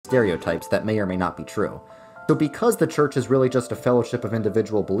stereotypes that may or may not be true. So because the church is really just a fellowship of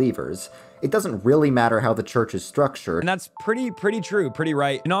individual believers, it doesn't really matter how the church is structured. And that's pretty true, pretty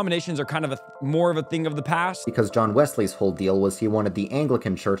right. Denominations are kind of more of a thing of the past. Because John Wesley's whole deal was he wanted the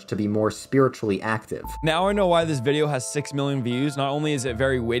Anglican church to be more spiritually active. Now I know why this video has 6 million views. Not only is it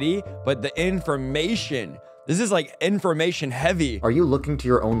very witty, but the information. This is like information heavy. Are you looking to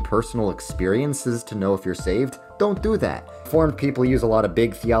your own personal experiences to know if you're saved? Don't do that. Reformed people use a lot of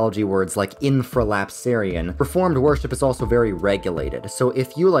big theology words like infralapsarian. Reformed worship is also very regulated, so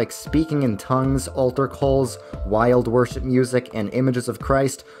if you like speaking in tongues, altar calls, wild worship music, and images of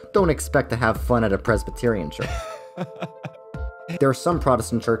Christ, don't expect to have fun at a Presbyterian church. There are some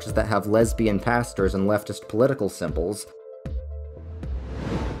Protestant churches that have lesbian pastors and leftist political symbols.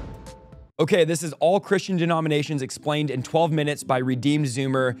 Okay, this is all Christian denominations explained in 12 minutes by Redeemed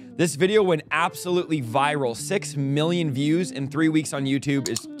Zoomer. This video went absolutely viral. 6 million views in 3 weeks on YouTube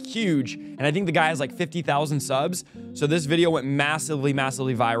is huge. And I think the guy has like 50,000 subs. So this video went massively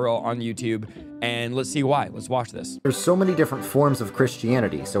viral on YouTube. And let's see why. Let's watch this. There's so many different forms of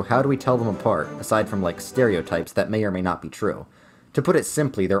Christianity, so how do we tell them apart, aside from like stereotypes that may or may not be true? To put it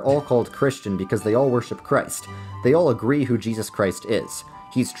simply, they're all called Christian because they all worship Christ. They all agree who Jesus Christ is.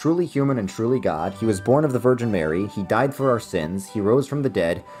 He's truly human and truly God. He was born of the Virgin Mary. He died for our sins. He rose from the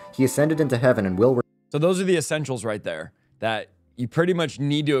dead. He ascended into heaven and will So those are the essentials right there that you pretty much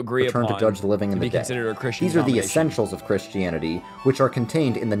need to agree return upon to judge the living and the dead. Considered a Christian These are the denomination. essentials of Christianity, which are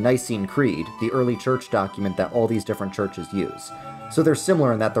contained in the Nicene Creed, the early church document that all these different churches use. So they're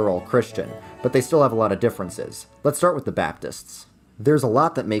similar in that they're all Christian, but they still have a lot of differences. Let's start with the Baptists. There's a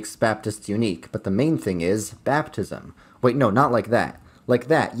lot that makes Baptists unique, but the main thing is baptism. Wait, no, not like that. Like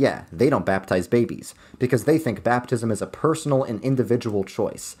that, yeah, they don't baptize babies, because they think baptism is a personal and individual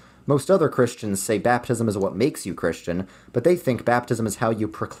choice. Most other Christians say baptism is what makes you Christian, but they think baptism is how you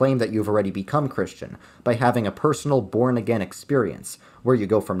proclaim that you've already become Christian, by having a personal born-again experience, where you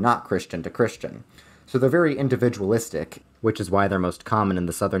go from not Christian to Christian. So they're very individualistic, which is why they're most common in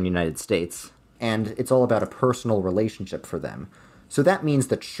the southern United States, and it's all about a personal relationship for them. So that means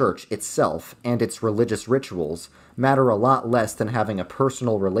the church itself and its religious rituals matter a lot less than having a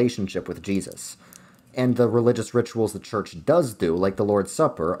personal relationship with Jesus. And the religious rituals the church does do, like the Lord's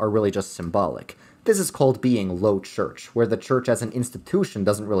Supper, are really just symbolic. This is called being low church, where the church as an institution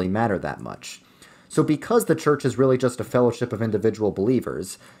doesn't really matter that much. So because the church is really just a fellowship of individual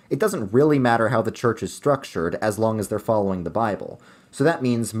believers, it doesn't really matter how the church is structured as long as they're following the Bible. So that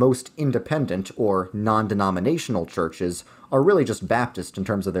means most independent or non-denominational churches are really just Baptist in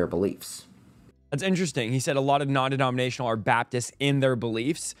terms of their beliefs. That's interesting. He said a lot of non-denominational are Baptist in their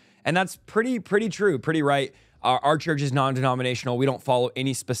beliefs. And that's pretty true, pretty right. Our church is non-denominational. We don't follow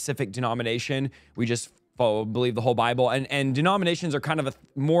any specific denomination. We just believe the whole Bible. And denominations are kind of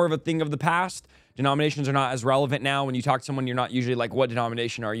more of a thing of the past. Denominations are not as relevant now. When you talk to someone, you're not usually like, what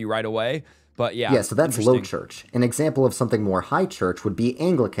denomination are you right away? But yeah. Yeah, so that's low church. An example of something more high church would be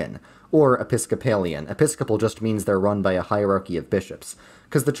Anglican or Episcopalian. Episcopal just means they're run by a hierarchy of bishops,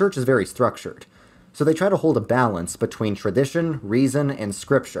 because the church is very structured. So they try to hold a balance between tradition, reason, and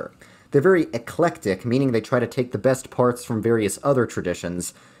scripture. They're very eclectic, meaning they try to take the best parts from various other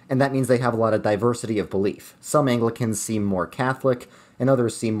traditions, and that means they have a lot of diversity of belief. Some Anglicans seem more Catholic, and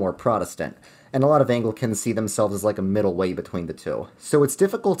others seem more Protestant. And a lot of Anglicans see themselves as like a middle way between the two. So it's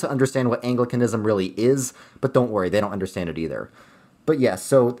difficult to understand what Anglicanism really is, but don't worry, they don't understand it either. But yeah,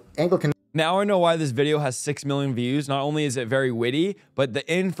 so Anglican... Now I know why this video has 6 million views. Not only is it very witty, but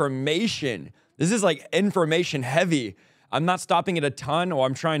the information. This is like information heavy. I'm not stopping it a ton, or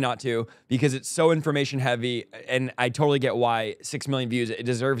I'm trying not to, because it's so information heavy, and I totally get why 6 million views, it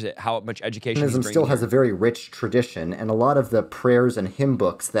deserves it, how much education he's bringing still has here. a very rich tradition, and a lot of the prayers and hymn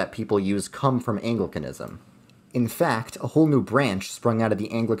books that people use come from Anglicanism. In fact, a whole new branch sprung out of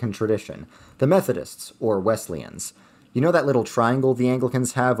the Anglican tradition, the Methodists, or Wesleyans. You know that little triangle the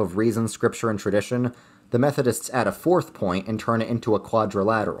Anglicans have of reason, scripture, and tradition? The Methodists add a fourth point and turn it into a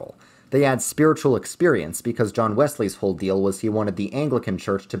quadrilateral. They add spiritual experience because John Wesley's whole deal was he wanted the Anglican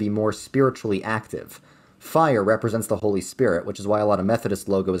Church to be more spiritually active. Fire represents the Holy Spirit, which is why a lot of Methodist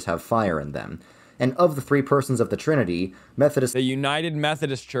logos have fire in them. And of the three persons of the Trinity, Methodist... The United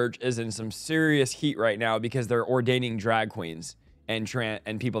Methodist Church is in some serious heat right now because they're ordaining drag queens and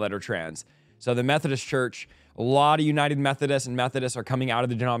people that are trans. So the Methodist Church, a lot of United Methodists and Methodists are coming out of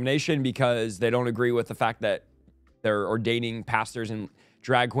the denomination because they don't agree with the fact that they're ordaining pastors and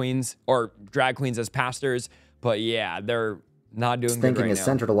drag queens, or drag queens as pastors. But yeah, they're not doing good thinking right is now.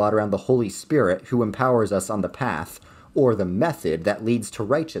 Centered a lot around the Holy Spirit, who empowers us on the path, or the method that leads to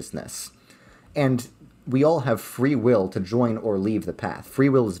righteousness. And we all have free will to join or leave the path. Free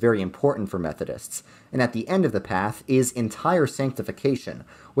will is very important for Methodists. And at the end of the path is entire sanctification,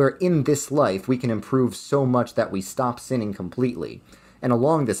 where in this life we can improve so much that we stop sinning completely. And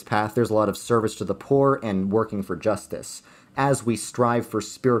along this path, there's a lot of service to the poor and working for justice, as we strive for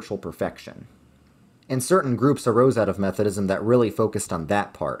spiritual perfection. And certain groups arose out of Methodism that really focused on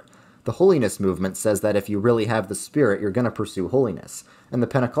that part. The holiness movement says that if you really have the Spirit, you're going to pursue holiness. And the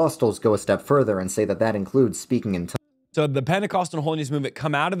Pentecostals go a step further and say that that includes speaking in tongues. So the Pentecostal and holiness movement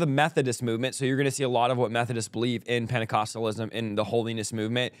come out of the Methodist movement. So you're going to see a lot of what Methodists believe in Pentecostalism, in the holiness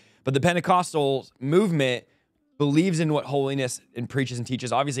movement. But the Pentecostal movement believes in what holiness and preaches and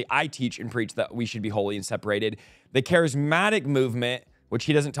teaches. Obviously, I teach and preach that we should be holy and separated. The charismatic movement, which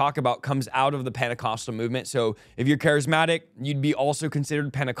he doesn't talk about, comes out of the Pentecostal movement. So if you're charismatic, you'd be also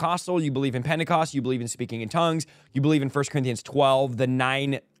considered Pentecostal. You believe in Pentecost. You believe in speaking in tongues. You believe in 1 Corinthians 12, the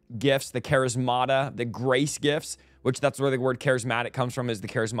 9 gifts, the charismata, the grace gifts, which that's where the word charismatic comes from, is the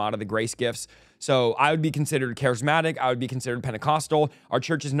charismata, the grace gifts. So I would be considered charismatic. I would be considered Pentecostal. Our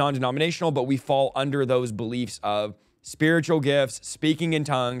church is non-denominational, but we fall under those beliefs of spiritual gifts, speaking in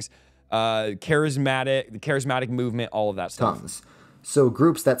tongues, the charismatic movement, all of that stuff. Tongues. So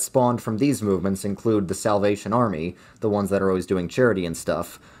groups that spawned from these movements include the Salvation Army, the ones that are always doing charity and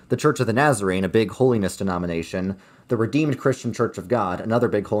stuff, the Church of the Nazarene, a big holiness denomination, the Redeemed Christian Church of God, another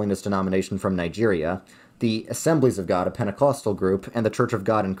big holiness denomination from Nigeria, the Assemblies of God, a Pentecostal group, and the Church of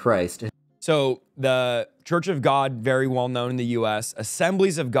God in Christ. So the Church of God, very well known in the U.S.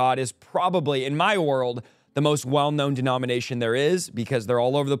 Assemblies of God is probably, in my world, the most well-known denomination there is, because they're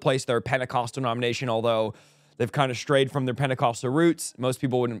all over the place. They're a Pentecostal denomination, although they've kind of strayed from their Pentecostal roots. Most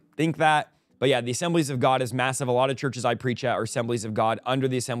people wouldn't think that. But yeah, the Assemblies of God is massive. A lot of churches I preach at are Assemblies of God. Under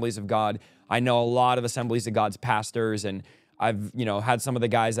the Assemblies of God, I know a lot of Assemblies of God's pastors, and I've, had some of the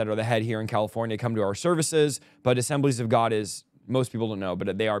guys that are the head here in California come to our services. But Assemblies of God is, most people don't know,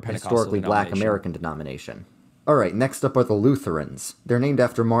 but they are Pentecostal historically Black American denomination. All right, next up are the Lutherans. They're named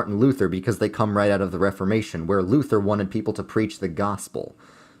after Martin Luther because they come right out of the Reformation, where Luther wanted people to preach the gospel.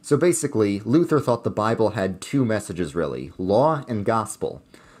 So basically, Luther thought the Bible had two messages really, law and gospel.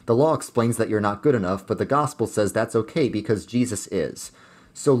 The law explains that you're not good enough, but the gospel says that's okay because Jesus is.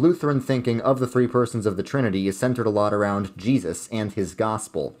 So Lutheran thinking of the three persons of the Trinity is centered a lot around Jesus and his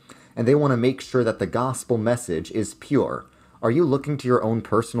gospel, and they want to make sure that the gospel message is pure. Are you looking to your own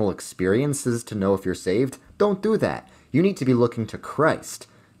personal experiences to know if you're saved? Don't do that. You need to be looking to Christ.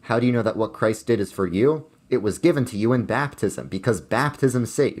 How do you know that what Christ did is for you? It was given to you in baptism, because baptism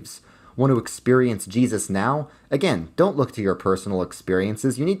saves. Want to experience Jesus now? Again, don't look to your personal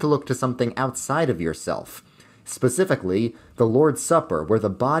experiences. You need to look to something outside of yourself. Specifically, the Lord's Supper, where the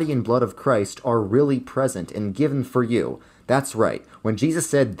body and blood of Christ are really present and given for you. That's right. When Jesus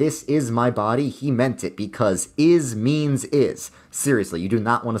said, "This is my body," he meant it, because is means is. Seriously, you do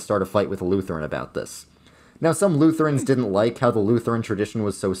not want to start a fight with a Lutheran about this. Now, some Lutherans didn't like how the Lutheran tradition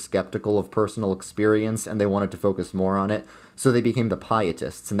was so skeptical of personal experience, and they wanted to focus more on it, so they became the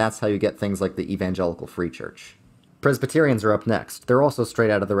Pietists, and that's how you get things like the Evangelical Free Church. Presbyterians are up next. They're also straight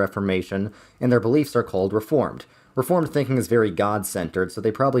out of the Reformation, and their beliefs are called Reformed. Reformed thinking is very God-centered, so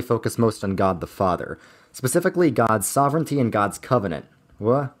they probably focus most on God the Father. Specifically, God's sovereignty and God's covenant.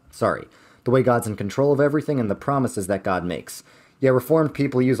 The way God's in control of everything and the promises that God makes. Yeah, Reformed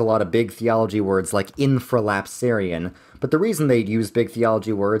people use a lot of big theology words like infralapsarian, but the reason they use big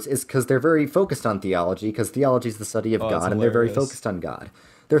theology words is because they're very focused on theology, because theology is the study of God, and they're very focused on God.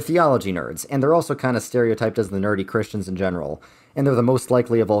 They're theology nerds, and they're also kind of stereotyped as the nerdy Christians in general, and they're the most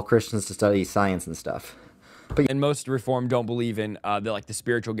likely of all Christians to study science and stuff. And most Reformed don't believe in the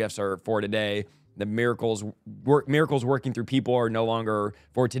spiritual gifts are for today. The miracles working through people are no longer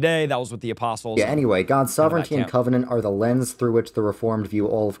for today. That was with the apostles. Yeah, anyway, God's sovereignty and covenant are the lens through which the Reformed view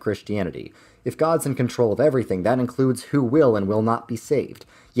all of Christianity. If God's in control of everything, that includes who will and will not be saved.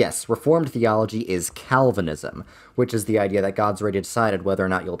 Yes, Reformed theology is Calvinism, which is the idea that God's already decided whether or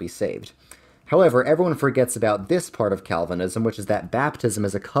not you'll be saved. However, everyone forgets about this part of Calvinism, which is that baptism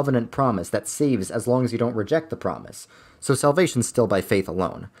is a covenant promise that saves as long as you don't reject the promise. So salvation's still by faith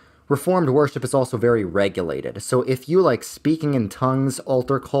alone. Reformed worship is also very regulated, so if you like speaking in tongues,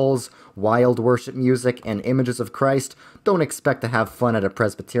 altar calls, wild worship music, and images of Christ, don't expect to have fun at a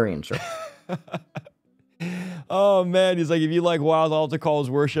Presbyterian church. Oh man, he's like, if you like wild altar calls,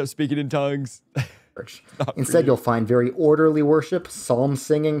 worship, speaking in tongues. Instead, you'll find very orderly worship, psalm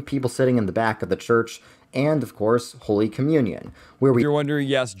singing, people sitting in the back of the church, and of course, Holy Communion, where if you're wondering,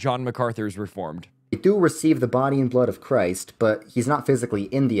 yes, John MacArthur is Reformed. We do receive the body and blood of Christ, but he's not physically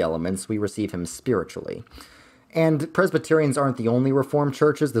in the elements, we receive him spiritually. And Presbyterians aren't the only Reformed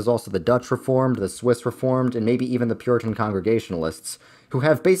churches. There's also the Dutch Reformed, the Swiss Reformed, and maybe even the Puritan Congregationalists, who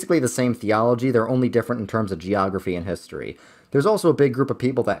have basically the same theology. They're only different in terms of geography and history. There's also a big group of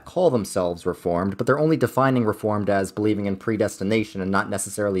people that call themselves Reformed, but they're only defining Reformed as believing in predestination and not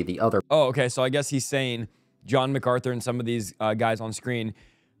necessarily the other. Oh, okay. So I guess he's saying John MacArthur and some of these guys on screen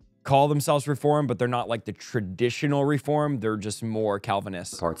call themselves Reformed, but they're not like the traditional Reformed. They're just more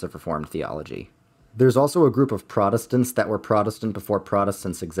Calvinist. Parts of Reformed theology. There's also a group of Protestants that were Protestant before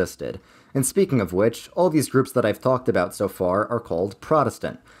Protestants existed. And speaking of which, all these groups that I've talked about so far are called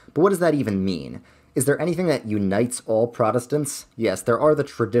Protestant. But what does that even mean? Is there anything that unites all Protestants? Yes, there are the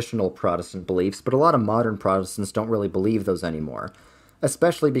traditional Protestant beliefs, but a lot of modern Protestants don't really believe those anymore.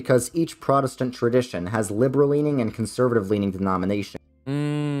 Especially because each Protestant tradition has liberal-leaning and conservative-leaning denominations.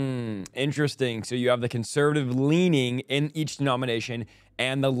 Interesting. So you have the conservative leaning in each denomination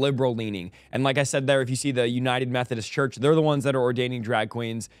and the liberal leaning. And like I said there, if you see the United Methodist Church, they're the ones that are ordaining drag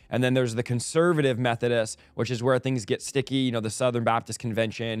queens. And then there's the conservative Methodist, which is where things get sticky. You know, the Southern Baptist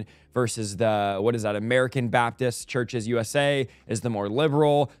Convention versus the, what is that, American Baptist Churches USA is the more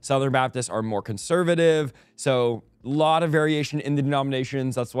liberal. Southern Baptists are more conservative. So a lot of variation in the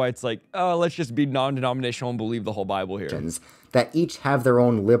denominations. That's why it's like, oh, let's just be non-denominational and believe the whole Bible here. That each have their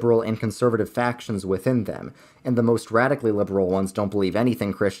own liberal and conservative factions within them, and the most radically liberal ones don't believe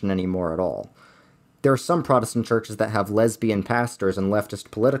anything Christian anymore at all. There are some Protestant churches that have lesbian pastors and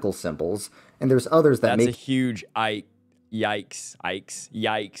leftist political symbols, and there's others that That's make a huge yikes,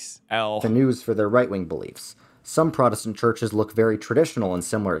 L. the news for their right-wing beliefs. Some Protestant churches look very traditional and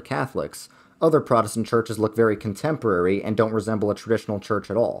similar to Catholics. Other Protestant churches look very contemporary and don't resemble a traditional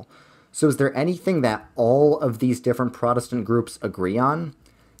church at all. So is there anything that all of these different Protestant groups agree on?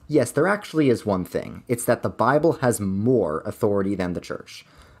 Yes, there actually is one thing. It's that the Bible has more authority than the church.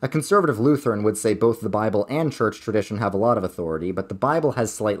 A conservative Lutheran would say both the Bible and church tradition have a lot of authority, but the Bible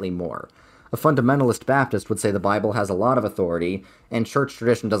has slightly more. A fundamentalist Baptist would say the Bible has a lot of authority, and church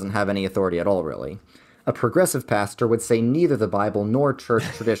tradition doesn't have any authority at all, really. A progressive pastor would say neither the Bible nor church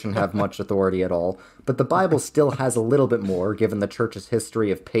tradition have much authority at all, but the Bible still has a little bit more given the church's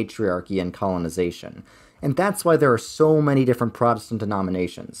history of patriarchy and colonization. And that's why there are so many different Protestant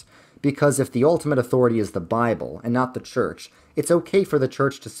denominations. Because if the ultimate authority is the Bible and not the church, it's okay for the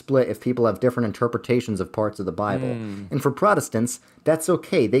church to split if people have different interpretations of parts of the Bible. And for Protestants, that's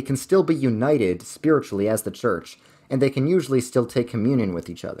okay. They can still be united spiritually as the church, and they can usually still take communion with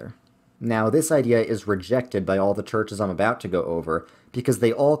each other. Now, this idea is rejected by all the churches I'm about to go over, because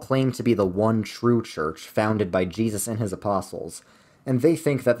they all claim to be the one true church founded by Jesus and his apostles, and they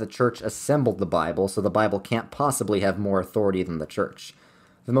think that the church assembled the Bible, so the Bible can't possibly have more authority than the church.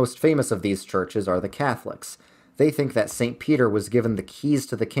 The most famous of these churches are the Catholics. They think that St. Peter was given the keys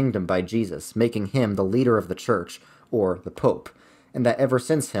to the kingdom by Jesus, making him the leader of the church, or the Pope, and that ever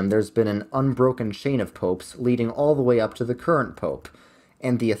since him there's been an unbroken chain of popes leading all the way up to the current Pope.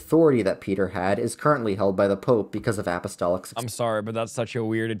 And the authority that Peter had is currently held by the Pope because of apostolic succession. I'm sorry, but that's such a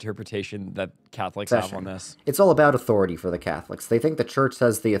weird interpretation that Catholics have on this. It's all about authority for the Catholics. They think the church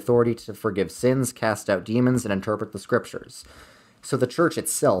has the authority to forgive sins, cast out demons, and interpret the scriptures. So the church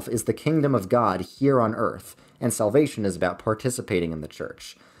itself is the kingdom of God here on earth, and salvation is about participating in the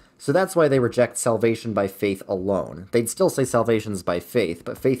church. So that's why they reject salvation by faith alone. They'd still say salvation is by faith,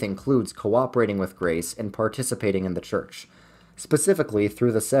 but faith includes cooperating with grace and participating in the church. Specifically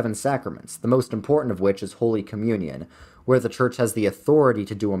through the 7 sacraments, the most important of which is Holy Communion, where the church has the authority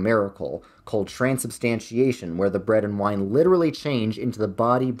to do a miracle called transubstantiation, where the bread and wine literally change into the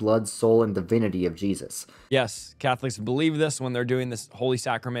body, blood, soul, and divinity of Jesus. Yes, Catholics believe this when they're doing this Holy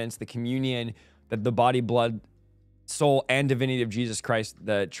Sacraments, the communion, that the body, blood, soul, and divinity of Jesus Christ,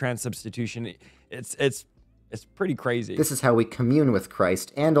 the transubstitution, it's pretty crazy. This is how we commune with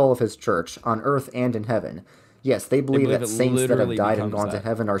Christ and all of his church on earth and in heaven. Yes, they believe that saints that have died and gone to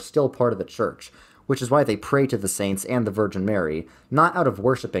heaven are still part of the church, which is why they pray to the saints and the Virgin Mary, not out of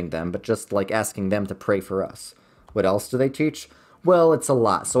worshiping them, but just like asking them to pray for us. What else do they teach? Well, it's a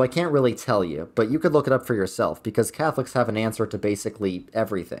lot, so I can't really tell you, but you could look it up for yourself, because Catholics have an answer to basically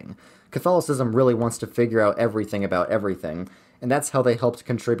everything. Catholicism really wants to figure out everything about everything, and that's how they helped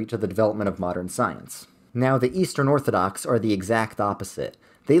contribute to the development of modern science. Now, the Eastern Orthodox are the exact opposite.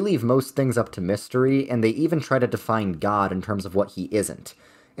 They leave most things up to mystery, and they even try to define God in terms of what he isn't.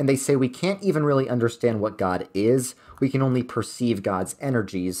 And they say we can't even really understand what God is, we can only perceive God's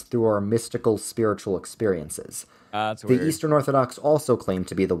energies through our mystical spiritual experiences. That's weird. The Eastern Orthodox also claim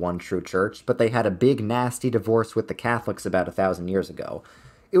to be the one true church, but they had a big nasty divorce with the Catholics about 1,000 years ago.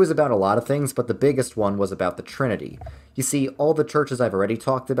 It was about a lot of things, but the biggest one was about the Trinity. You see, all the churches I've already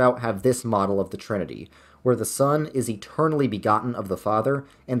talked about have this model of the Trinity, where the Son is eternally begotten of the Father,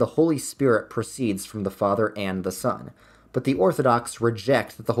 and the Holy Spirit proceeds from the Father and the Son. But the Orthodox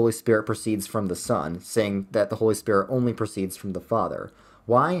reject that the Holy Spirit proceeds from the Son, saying that the Holy Spirit only proceeds from the Father.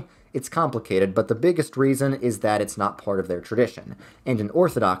 Why? It's complicated, but the biggest reason is that it's not part of their tradition. And in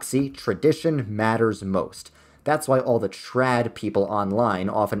Orthodoxy, tradition matters most. That's why all the trad people online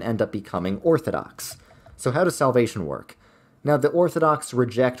often end up becoming Orthodox. So how does salvation work? Now, the Orthodox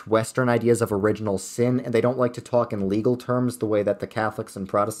reject Western ideas of original sin, and they don't like to talk in legal terms the way that the Catholics and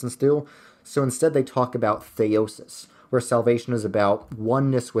Protestants do. So instead they talk about theosis, where salvation is about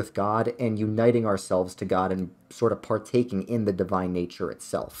oneness with God and uniting ourselves to God and sort of partaking in the divine nature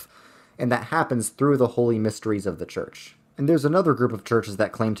itself. And that happens through the holy mysteries of the Church. And there's another group of churches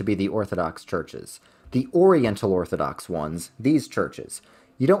that claim to be the Orthodox churches. The Oriental Orthodox ones, these churches.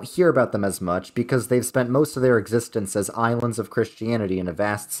 You don't hear about them as much because they've spent most of their existence as islands of Christianity in a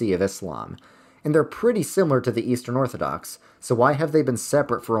vast sea of Islam. And they're pretty similar to the Eastern Orthodox, so why have they been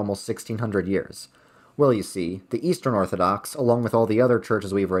separate for almost 1600 years? Well, you see, the Eastern Orthodox, along with all the other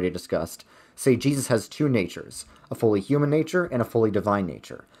churches we've already discussed, say Jesus has two natures, a fully human nature and a fully divine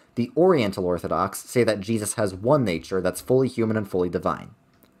nature. The Oriental Orthodox say that Jesus has one nature that's fully human and fully divine.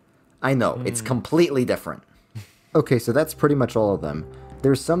 I know, it's completely different. Okay, so that's pretty much all of them.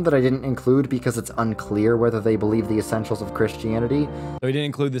 There's some that I didn't include because it's unclear whether they believe the essentials of Christianity. So we didn't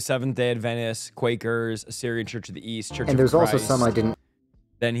include the Seventh-day Adventists, Quakers, Assyrian Church of the East, Church of Christ. And there's also some I didn't.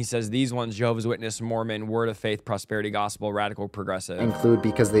 Then he says these ones, Jehovah's Witness, Mormon, Word of Faith, Prosperity Gospel, Radical, Progressive. Include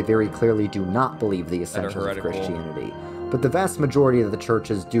because they very clearly do not believe the essentials of Christianity. But the vast majority of the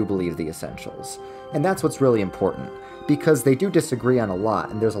churches do believe the essentials. And that's what's really important, because they do disagree on a lot,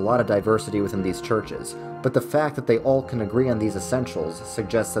 and there's a lot of diversity within these churches. But the fact that they all can agree on these essentials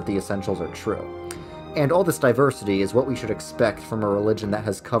suggests that the essentials are true. And all this diversity is what we should expect from a religion that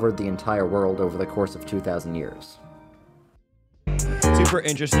has covered the entire world over the course of 2,000 years. Super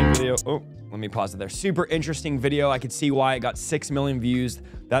interesting video. Oh, let me pause it there. Super interesting video. I could see why it got 6 million views.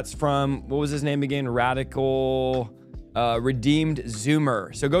 That's from, what was his name again? Radical Redeemed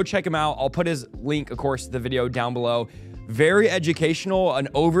Zoomer. So go check him out. I'll put his link, of course, to the video down below. Very educational, an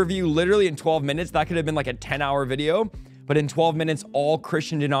overview literally in 12 minutes. That could have been like a 10-hour video, but in 12 minutes, all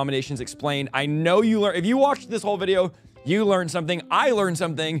Christian denominations explained. I know you learned, if you watched this whole video, you learned something. I learned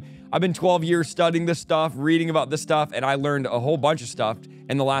something. I've been 12 years studying this stuff, reading about this stuff, and I learned a whole bunch of stuff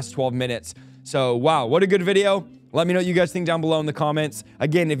in the last 12 minutes. So, wow, what a good video. Let me know what you guys think down below in the comments.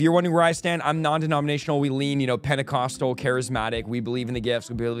 Again, if you're wondering where I stand, I'm non-denominational. We lean, Pentecostal, charismatic. We believe in the gifts.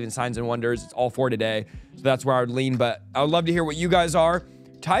 We believe in signs and wonders. It's all for today. So that's where I would lean. But I would love to hear what you guys are.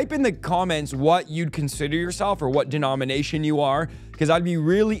 Type in the comments what you'd consider yourself or what denomination you are, because I'd be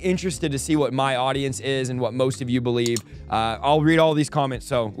really interested to see what my audience is and what most of you believe. I'll read all these comments.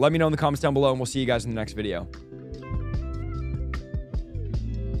 So let me know in the comments down below, and we'll see you guys in the next video.